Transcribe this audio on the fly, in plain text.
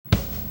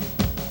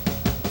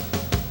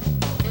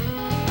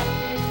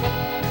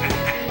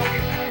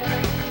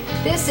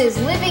This is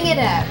Living It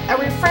Up,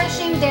 a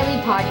refreshing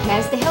daily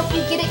podcast to help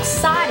you get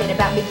excited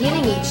about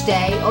beginning each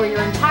day or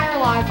your entire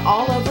life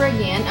all over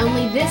again,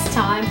 only this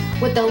time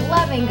with the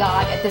loving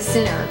God at the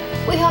center.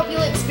 We hope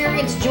you'll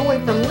experience joy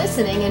from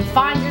listening and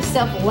find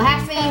yourself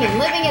laughing and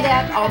living it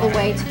up all the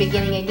way to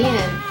beginning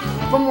again.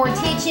 For more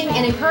teaching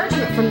and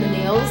encouragement from the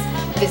Neils,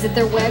 visit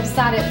their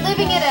website at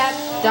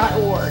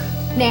livingitup.org.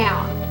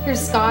 Now,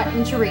 here's Scott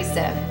and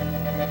Teresa.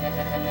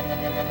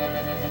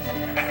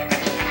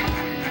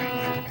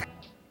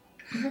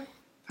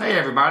 Hey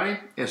everybody,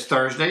 it's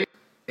Thursday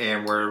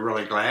and we're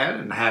really glad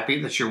and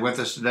happy that you're with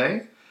us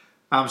today.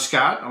 I'm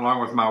Scott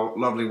along with my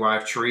lovely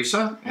wife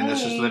Teresa, and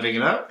This is Living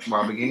It Up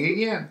while beginning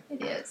again.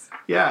 It is.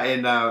 Yeah,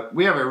 and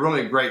we have a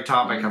really great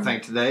topic I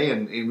think today,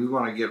 and we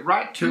want to get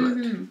right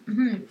to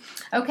it.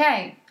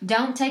 Okay,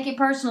 don't take it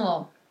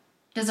personal.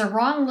 Does a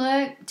wrong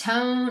look,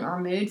 tone, or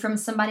mood from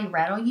somebody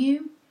rattle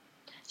you?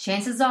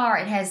 Chances are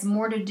it has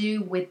more to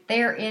do with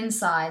their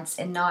insides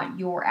and not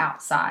your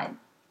outside.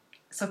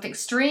 So if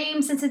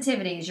extreme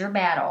sensitivity is your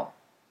battle,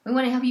 we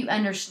want to help you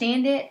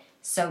understand it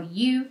so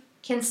you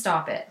can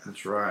stop it.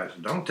 That's right.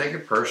 Don't take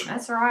it personal.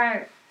 That's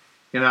right.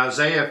 In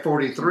Isaiah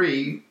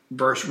 43,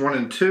 verse 1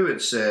 and 2,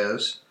 it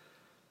says,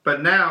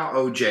 "But now,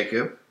 O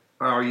Jacob,"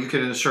 or you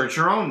can insert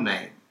your own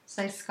name.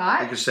 Say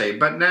Scott. You can say,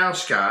 "But now,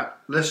 Scott,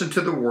 listen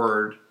to the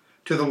word,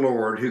 to the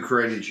Lord who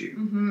created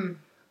you.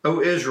 O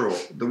Israel,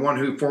 the one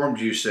who formed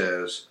you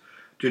says,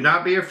 do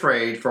not be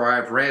afraid, for I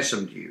have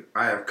ransomed you.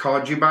 I have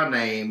called you by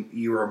name.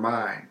 You are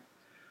mine.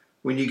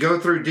 When you go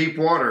through deep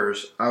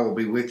waters, I will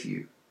be with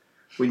you.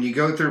 When you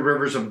go through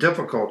rivers of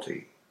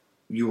difficulty,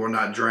 you will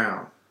not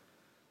drown.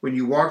 When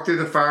you walk through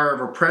the fire of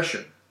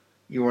oppression,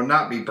 you will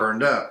not be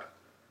burned up.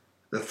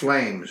 The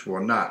flames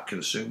will not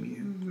consume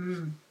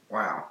you."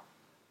 Wow.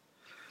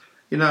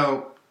 You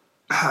know,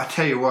 I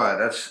tell you what,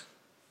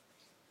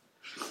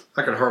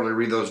 I could hardly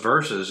read those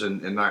verses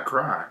and not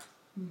cry.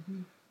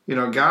 You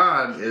know,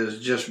 God is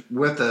just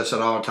with us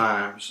at all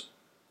times.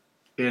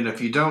 And if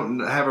you don't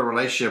have a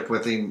relationship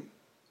with Him,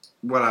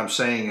 what I'm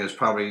saying is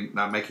probably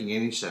not making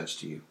any sense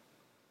to you.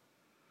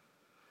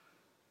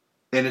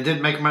 And it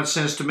didn't make much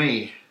sense to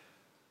me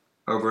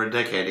over a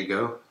decade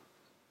ago.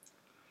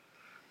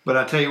 But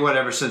I tell you what,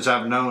 ever since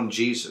I've known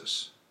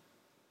Jesus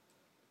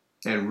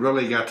and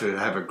really got to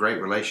have a great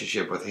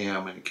relationship with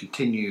Him and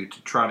continue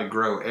to try to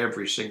grow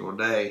every single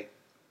day,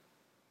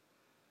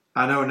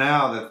 I know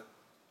now that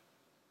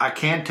I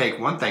can take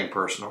one thing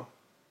personal,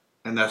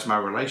 and that's my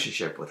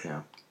relationship with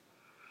Him.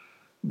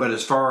 But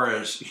as far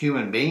as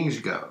human beings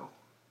go,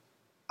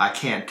 I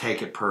can't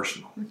take it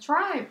personal. That's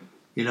right.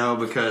 You know,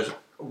 because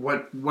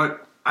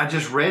what I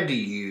just read to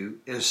you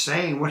is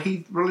saying what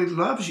He really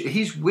loves you.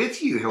 He's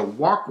with you. He'll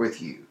walk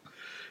with you.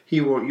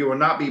 You will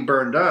not be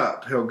burned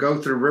up. He'll go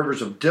through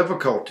rivers of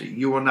difficulty.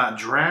 You will not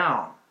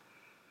drown.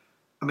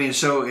 I mean,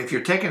 so if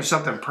you're taking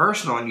something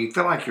personal and you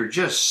feel like you're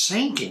just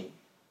sinking,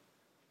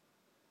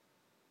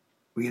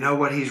 well, you know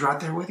what? He's right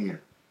there with you.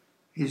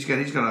 He's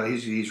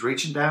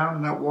reaching down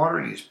in that water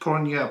and He's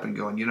pulling you up and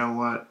going, you know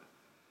what?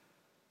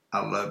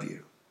 I love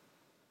you.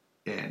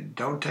 And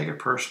don't take it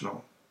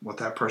personal. What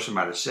that person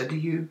might have said to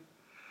you,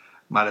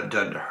 might have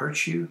done to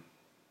hurt you.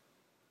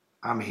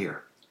 I'm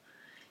here.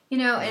 You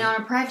know, and on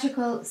a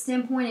practical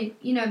standpoint,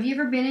 you know, have you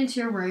ever been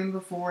into a room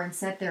before and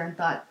sat there and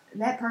thought,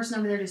 that person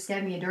over there just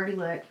gave me a dirty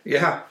look?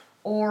 Yeah.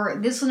 Or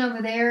this one over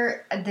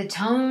there, the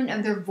tone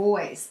of their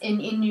voice,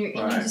 and you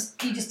just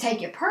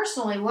take it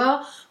personally.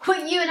 Well,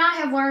 what you and I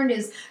have learned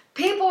is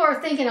people are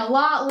thinking a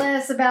lot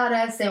less about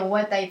us than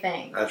what they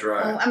think. That's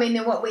right. Well, I mean,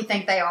 than what we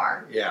think they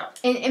are. Yeah.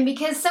 And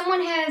because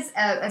someone has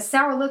a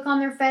sour look on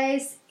their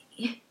face,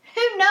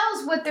 who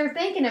knows what they're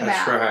thinking about?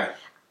 That's right.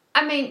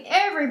 I mean,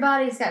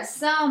 everybody's got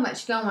so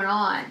much going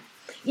on.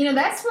 You know,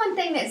 that's one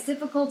thing that's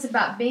difficult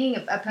about being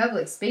a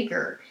public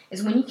speaker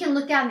is when you can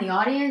look out in the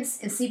audience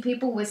and see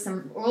people with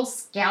some real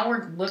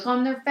scoured look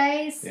on their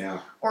face,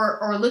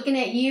 or looking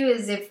at you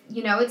as if,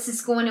 you know, it's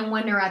just going in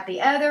one ear out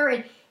the other,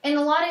 and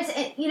a lot of,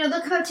 you know,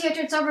 they'll come up to you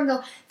after it's over and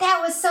go, that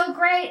was so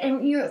great,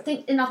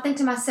 and I'll think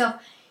to myself,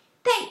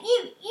 that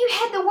you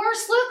had the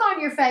worst look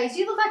on your face.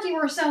 You look like you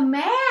were so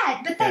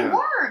mad, but they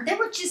weren't. They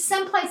were just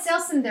someplace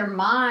else in their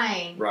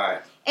mind.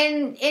 Right.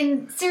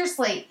 And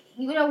seriously,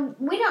 you know,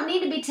 we don't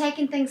need to be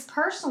taking things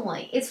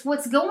personally. It's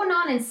what's going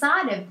on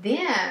inside of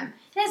them.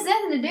 It has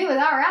nothing to do with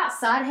our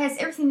outside. It has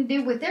everything to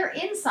do with their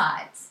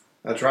insides.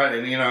 That's right.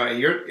 And, you know,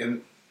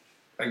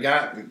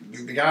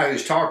 the guy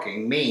who's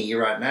talking, me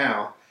right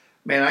now,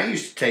 man, I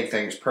used to take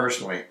things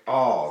personally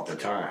all the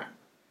time.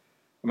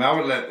 I mean, I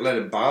would let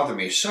it bother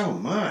me so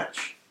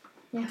much.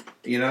 Yeah.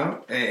 You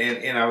know,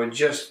 and I would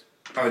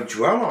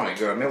dwell on it.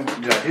 Go, man,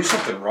 did I do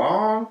something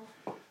wrong?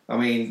 I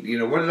mean, you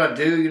know, what did I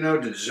do? You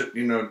know,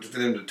 for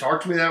them to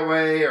talk to me that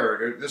way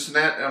or this and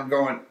that. And I'm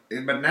going,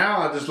 but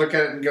now I just look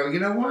at it and go, you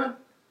know what?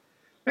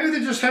 Maybe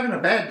they're just having a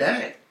bad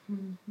day.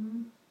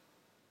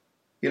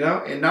 You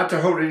know, and not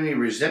to hold any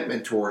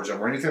resentment towards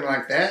them or anything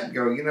like that. And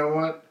go, you know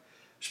what?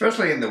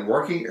 Especially in the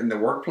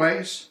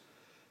workplace.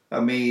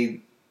 I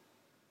mean,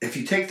 if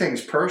you take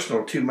things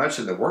personal too much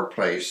in the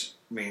workplace,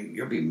 I mean,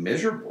 you'll be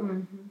miserable.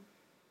 Mm-hmm.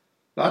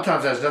 A lot of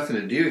times that has nothing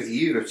to do with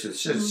you. It's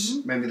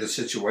just maybe the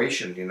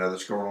situation,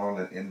 that's going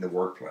on in the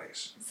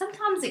workplace.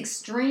 Sometimes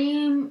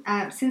extreme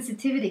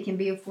sensitivity can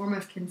be a form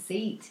of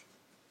conceit.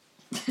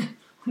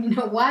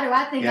 Why do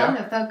I think I'm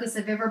the focus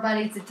of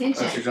everybody's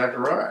attention? That's exactly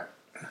right.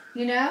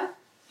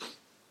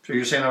 So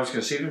you're saying I was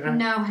conceited, huh?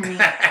 No,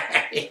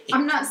 honey.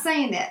 I'm not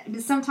saying that,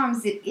 but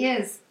sometimes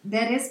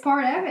that is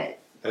part of it.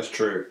 That's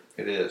true.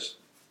 It is.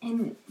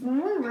 And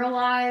when we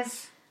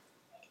realize,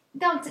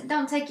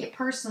 don't take it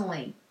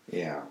personally.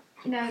 Yeah.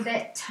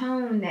 That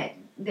tone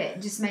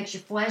that just makes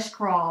your flesh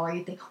crawl, or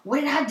you think,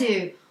 what did I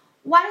do?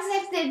 Why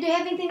does it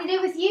have anything to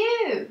do with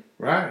you?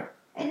 Right.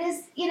 It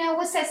is,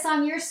 what's that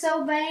song? You're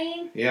so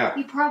vain. Yeah.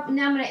 Now I'm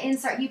going to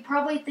insert. You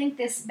probably think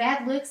this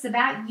bad look's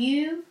about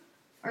you,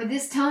 or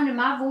this tone in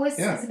my voice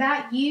is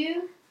about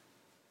you.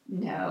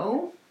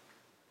 No,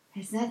 it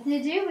has nothing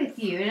to do with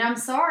you. And I'm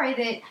sorry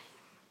that,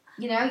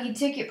 you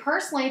took it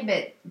personally,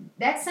 but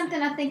that's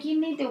something I think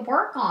you need to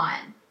work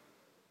on,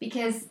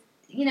 because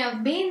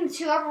being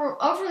too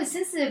overly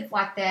sensitive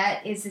like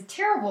that is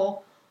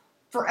terrible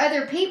for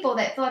other people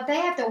that feel like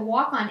they have to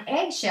walk on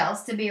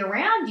eggshells to be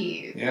around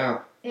you. Yeah.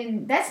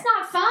 And that's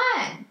not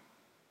fun.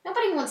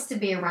 Nobody wants to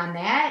be around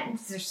that. And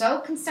they're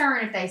so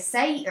concerned if they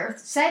say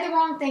the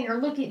wrong thing or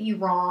look at you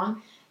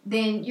wrong,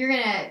 then you're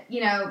going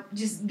to,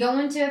 just go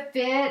into a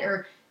fit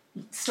or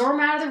storm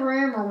out of the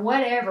room or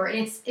whatever.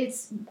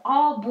 It's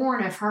all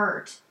born of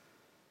hurt.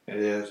 It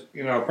is.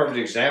 A perfect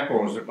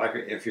example is like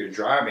if you're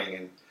driving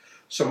and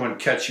someone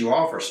cuts you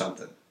off or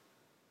something.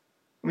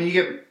 I mean,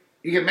 you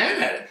get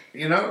mad at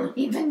it,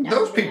 Even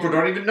those people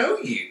don't even know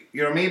you.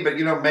 You know what I mean?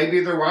 But,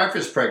 maybe their wife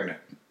is pregnant.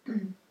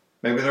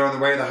 Maybe they're on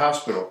the way to the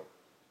hospital.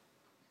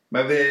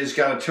 Maybe they just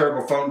got a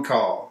terrible phone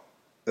call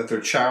that their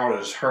child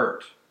is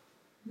hurt.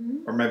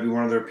 Mm-hmm. Or maybe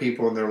one of their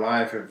people in their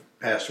life have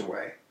passed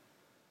away.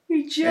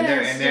 You just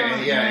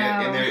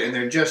and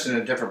they're just in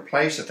a different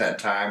place at that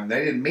time.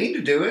 They didn't mean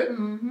to do it.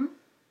 Mm-hmm.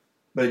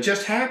 But it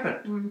just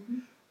happened. Mm-hmm.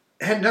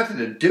 It had nothing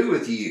to do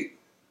with you.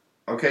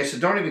 Okay, so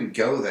don't even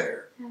go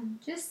there.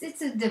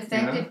 It's a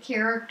defective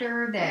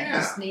character that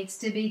just needs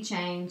to be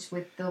changed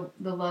with the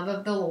love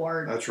of the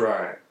Lord. That's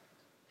right.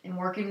 And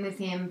working with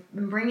Him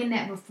and bringing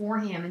that before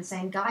Him and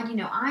saying, God,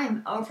 I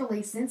am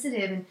overly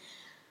sensitive and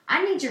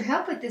I need your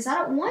help with this. I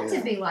don't want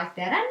to be like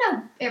that.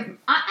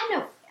 I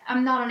know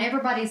I'm not on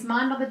everybody's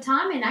mind all the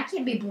time, and I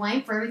can't be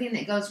blamed for everything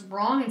that goes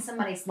wrong in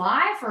somebody's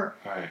life, or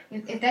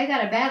if they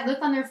got a bad look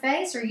on their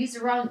face or use the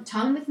wrong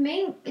tone with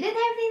me. It didn't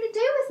have anything to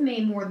do with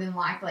me, more than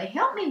likely.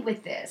 Help me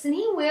with this, and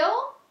He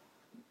will.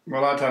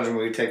 Well, a lot of times when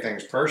we take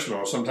things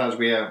personal, sometimes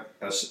we have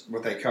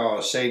what they call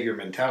a savior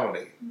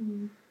mentality.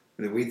 Mm-hmm.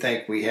 That we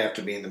think we have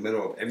to be in the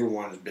middle of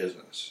everyone's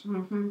business.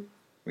 Mm-hmm.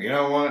 Well, you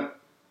know what?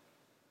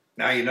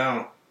 No, you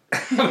don't.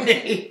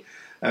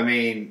 I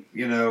mean,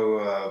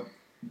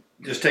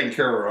 just taking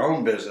care of our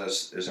own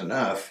business is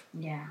enough.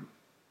 Yeah.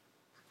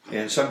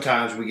 And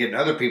sometimes we get in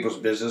other people's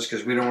business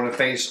because we don't want to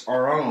face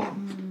our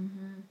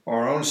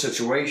own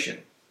situation.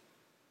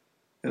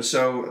 And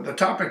so the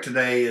topic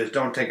today is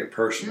don't take it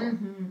personal.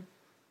 Mm-hmm.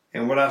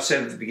 And what I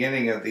said at the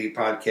beginning of the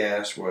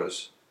podcast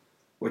was,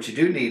 what you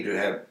do need to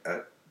have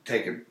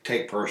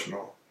take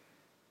personal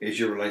is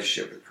your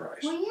relationship with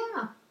Christ. Well,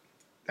 yeah.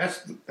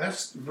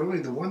 That's really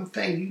the one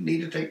thing you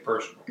need to take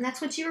personal. And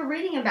that's what you were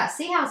reading about.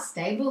 See how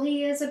stable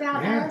He is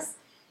about us?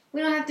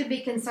 We don't have to be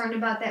concerned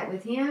about that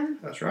with Him.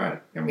 That's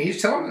right. I mean,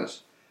 He's telling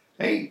us,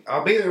 hey,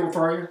 I'll be there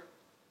for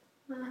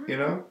you.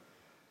 Uh-huh.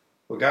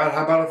 Well, God,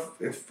 how about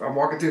if I'm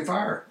walking through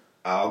fire?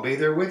 I'll be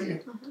there with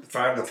you.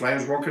 Uh-huh. The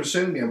flames won't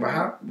consume you.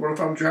 But what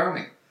if I'm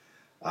drowning?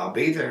 I'll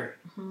be there.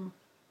 Uh-huh.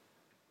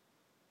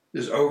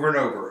 Just over and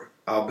over,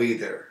 I'll be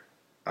there.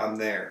 I'm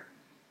there.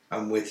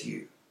 I'm with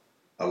you.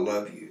 I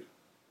love you.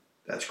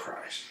 That's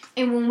Christ.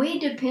 And when we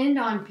depend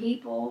on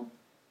people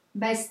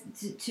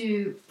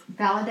to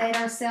validate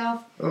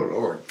ourselves, oh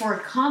Lord, for a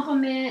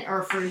compliment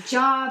or for a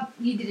job,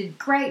 you did a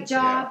great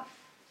job,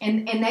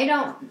 and they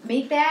don't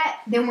meet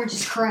that, then we're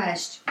just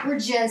crushed. We're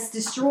just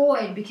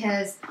destroyed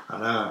because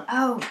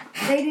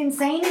they didn't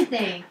say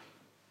anything.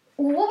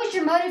 Well, what was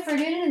your motive for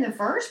doing it in the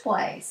first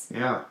place?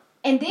 Yeah.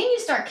 And then you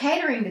start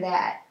catering to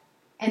that,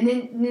 and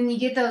then you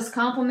get those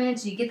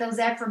compliments, you get those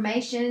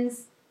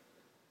affirmations.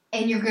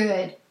 And you're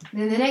good.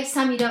 Then the next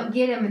time you don't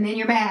get them, and then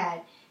you're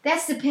bad.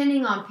 That's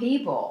depending on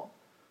people.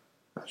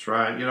 That's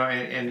right.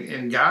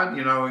 And God,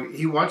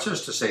 He wants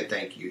us to say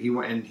thank you. He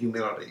in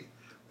humility.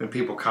 When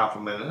people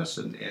compliment us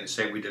and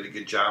say we did a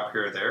good job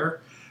here or there,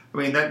 I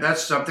mean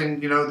that's something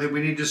that we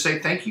need to say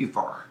thank you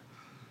for.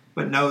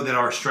 But know that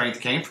our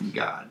strength came from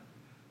God.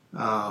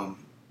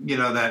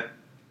 That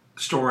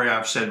story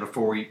I've said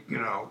before. A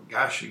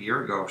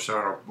year ago,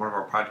 started one of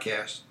our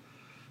podcasts,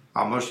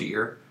 almost a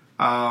year.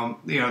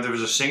 There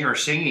was a singer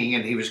singing,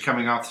 and he was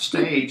coming off the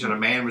stage, and a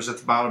man was at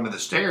the bottom of the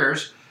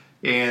stairs,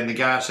 and the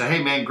guy said,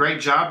 "Hey, man, great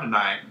job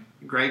tonight.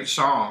 Great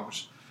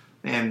songs."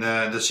 And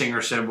the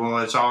singer said, "Well,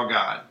 it's all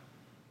God."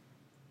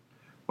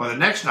 Well, the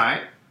next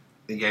night,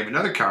 he gave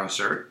another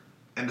concert,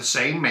 and the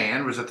same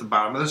man was at the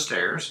bottom of the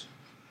stairs.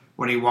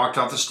 When he walked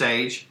off the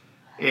stage,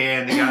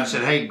 And the guy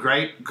said, hey,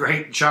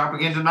 great job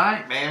again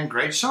tonight, man.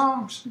 Great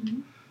songs.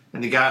 Mm-hmm.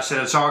 And the guy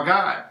said, it's all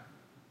God.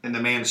 And the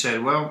man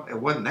said, well, it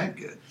wasn't that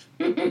good.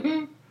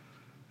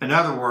 In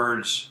other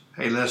words,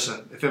 hey,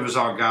 listen, if it was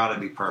all God,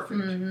 it'd be perfect.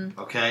 Mm-hmm.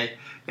 Okay?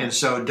 And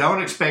so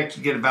don't expect to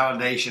get a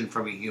validation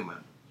from a human.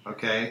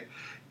 Okay?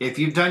 If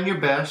you've done your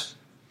best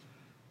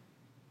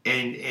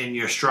and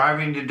you're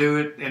striving to do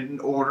it in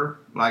order,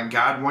 like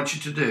God wants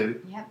you to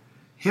do, yep.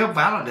 He'll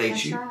validate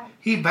That's you. Right.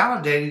 He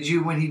validated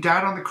you when He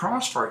died on the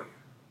cross for you.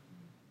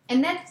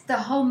 And that's the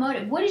whole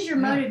motive. What is your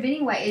motive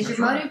anyway? Is That's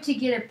your motive right. to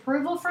get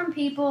approval from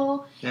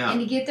people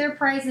and to get their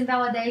praise and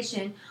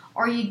validation?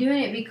 Or are you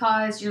doing it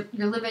because you're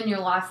living your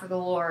life for the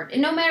Lord?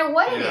 And no matter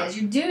what it is,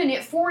 you're doing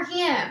it for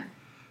Him.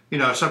 You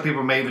know, some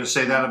people may even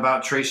say that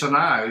about Teresa and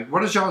I.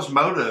 What is y'all's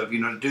motive,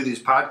 to do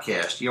these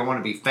podcasts? Do y'all want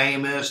to be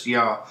famous? Do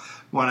y'all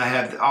want to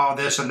have all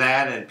this and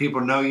that and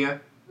people know you?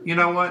 You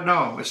know what?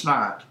 No, it's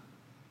not.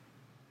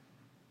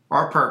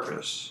 Our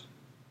purpose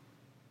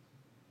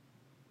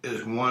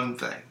is one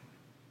thing.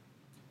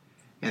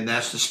 And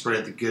that's to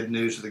spread the good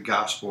news of the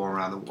gospel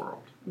around the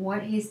world.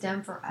 What He's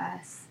done for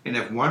us. And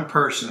if one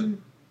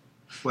person,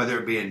 whether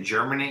it be in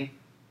Germany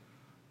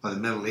or the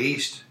Middle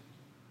East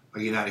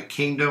or United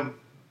Kingdom,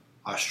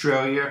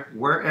 Australia,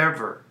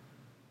 wherever,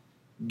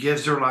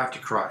 gives their life to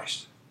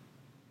Christ,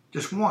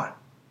 just one,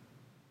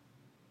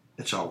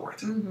 it's all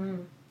worth it.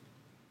 Mm-hmm.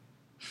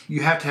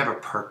 You have to have a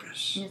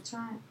purpose. That's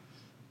right.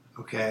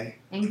 Okay?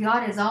 And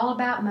God is all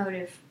about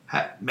motive.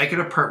 Make it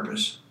a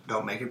purpose.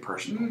 Don't make it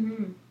personal.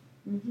 Mm-hmm.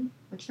 Mm-hmm.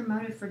 What's your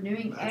motive for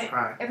doing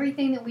right.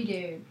 everything that we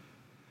do?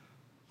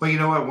 Well, you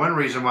know what? One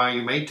reason why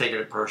you may take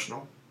it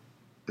personal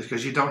is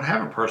because you don't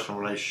have a personal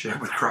relationship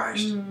with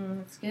Christ.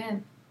 That's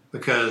good.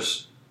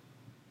 Because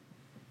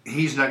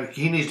He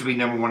needs to be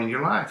number one in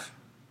your life.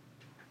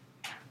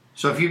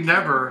 So if you've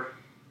never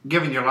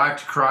given your life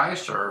to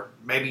Christ, or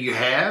maybe you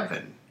have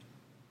and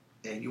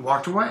you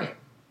walked away,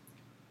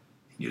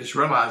 you just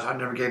realized I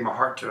never gave my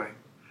heart to Him.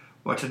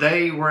 Well,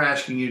 today we're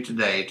asking you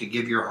today to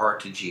give your heart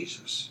to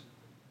Jesus.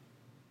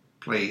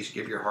 Please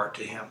give your heart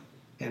to Him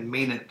and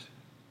mean it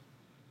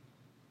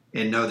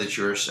and know that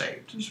you're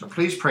saved. So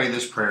please pray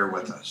this prayer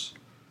with us.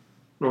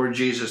 Lord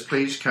Jesus,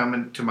 please come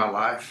into my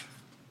life.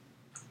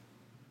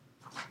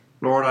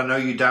 Lord, I know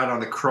you died on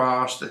the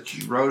cross, that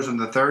you rose on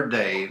the third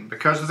day, and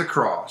because of the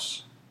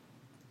cross,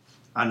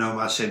 I know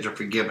my sins are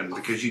forgiven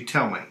because you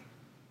tell me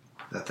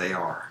that they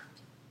are.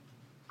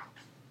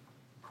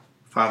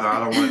 Father, I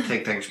don't want to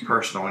take things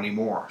personal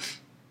anymore,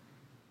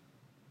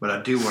 but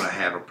I do want to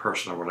have a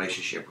personal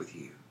relationship with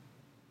you.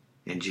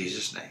 In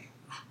Jesus' name,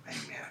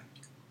 amen.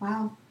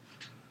 Wow.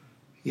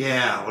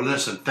 Yeah, well,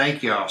 listen,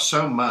 thank y'all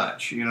so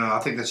much. I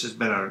think this has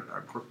been a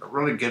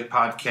really good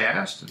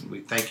podcast, and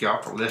we thank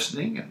y'all for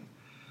listening.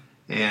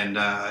 And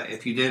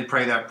if you did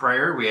pray that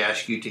prayer, we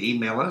ask you to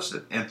email us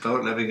at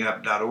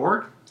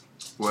info@livingup.org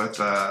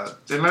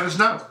and let us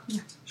know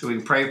so we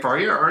can pray for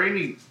you, or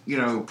any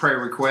prayer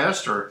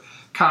requests or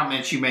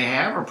comments you may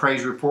have, or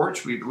praise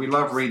reports. We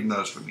love reading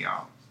those from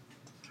y'all.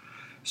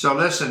 So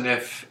listen,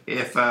 if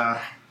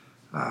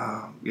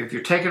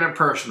you're taking it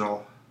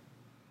personal,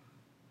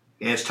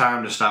 it's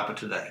time to stop it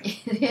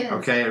today. It is.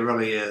 Okay, it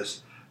really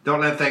is.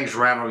 Don't let things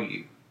rattle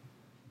you.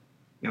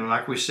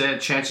 Like we said,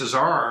 chances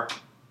are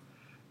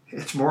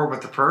it's more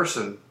with the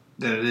person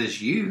than it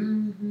is you.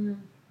 Mm-hmm.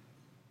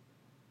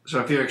 So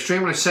if you're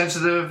extremely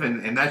sensitive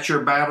and that's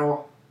your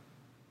battle,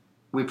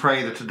 we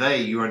pray that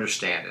today you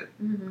understand it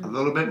a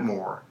little bit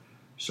more.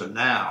 So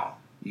now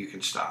you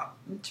can stop.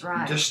 That's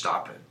right. Just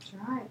stop it. That's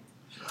right.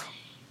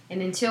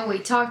 And until we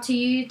talk to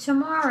you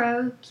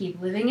tomorrow,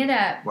 keep living it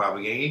up. While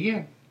we gang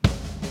again.